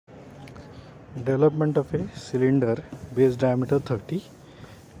Development of a cylinder, base diameter 30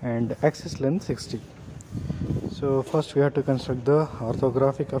 and axis length 60. So first we have to construct the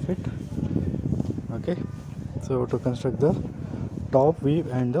orthographic of it. Okay, so to construct the top view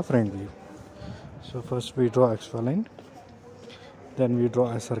and the front view, so first we draw XY line, then we draw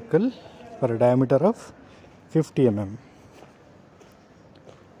a circle for a diameter of 50 mm.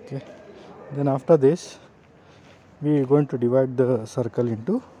 Okay, then after this we are going to divide the circle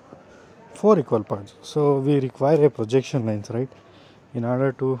into 4 equal parts. So we require a projection lines, right? In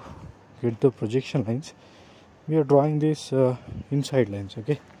order to get the projection lines, we are drawing these inside lines.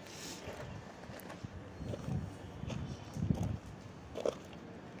 Okay,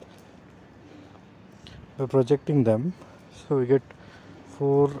 we're projecting them, so we get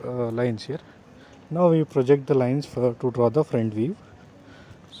 4 lines here. Now we project the lines to draw the front view.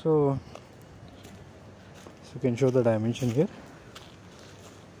 So you can show the dimension here.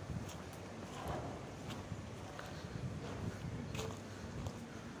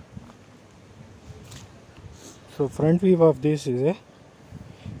 So front view of this is a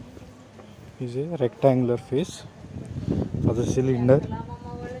rectangular face for the cylinder.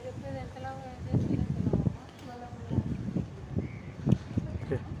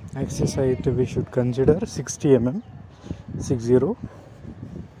 Okay, axis height we should consider 60 mm, 60.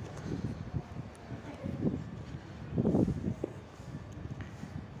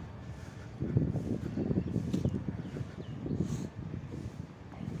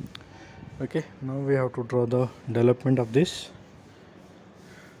 Okay, now we have to draw the development of this.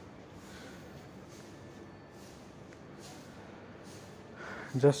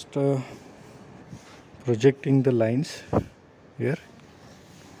 Just projecting the lines here.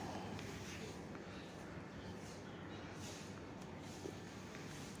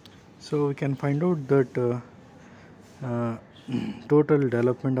 So we can find out that total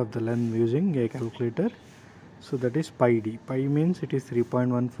development of the length using a calculator. So that is pi d. Pi means it is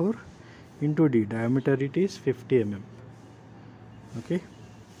 3.14 into d. Diameter it is 50 mm. Okay,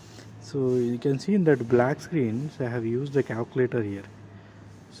 so you can see in that black screen, so I have used the calculator here,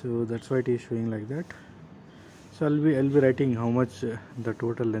 so that's why it is showing like that. So I'll be writing how much the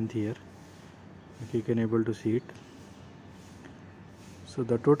total length here. Okay, you can able to see it. So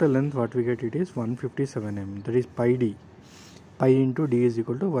the total length what we get, it is 157 mm. That is pi d. Pi into d is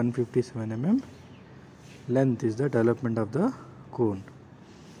equal to 157 mm. Length is the development of the cone.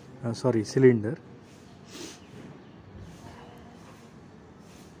 Cylinder.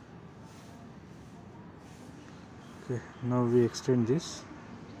 Okay, now we extend this.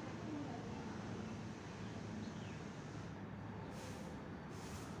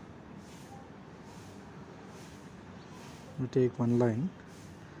 We take one line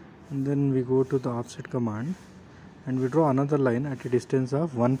and then we go to the offset command and we draw another line at a distance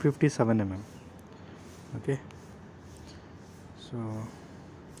of 157 mm. Okay, so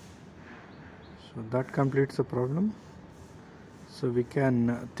that completes the problem. So we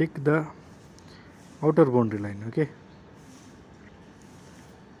can tick the outer boundary line. Okay,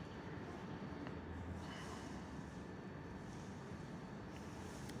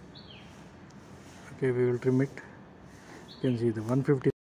 we will trim it. You can see the 150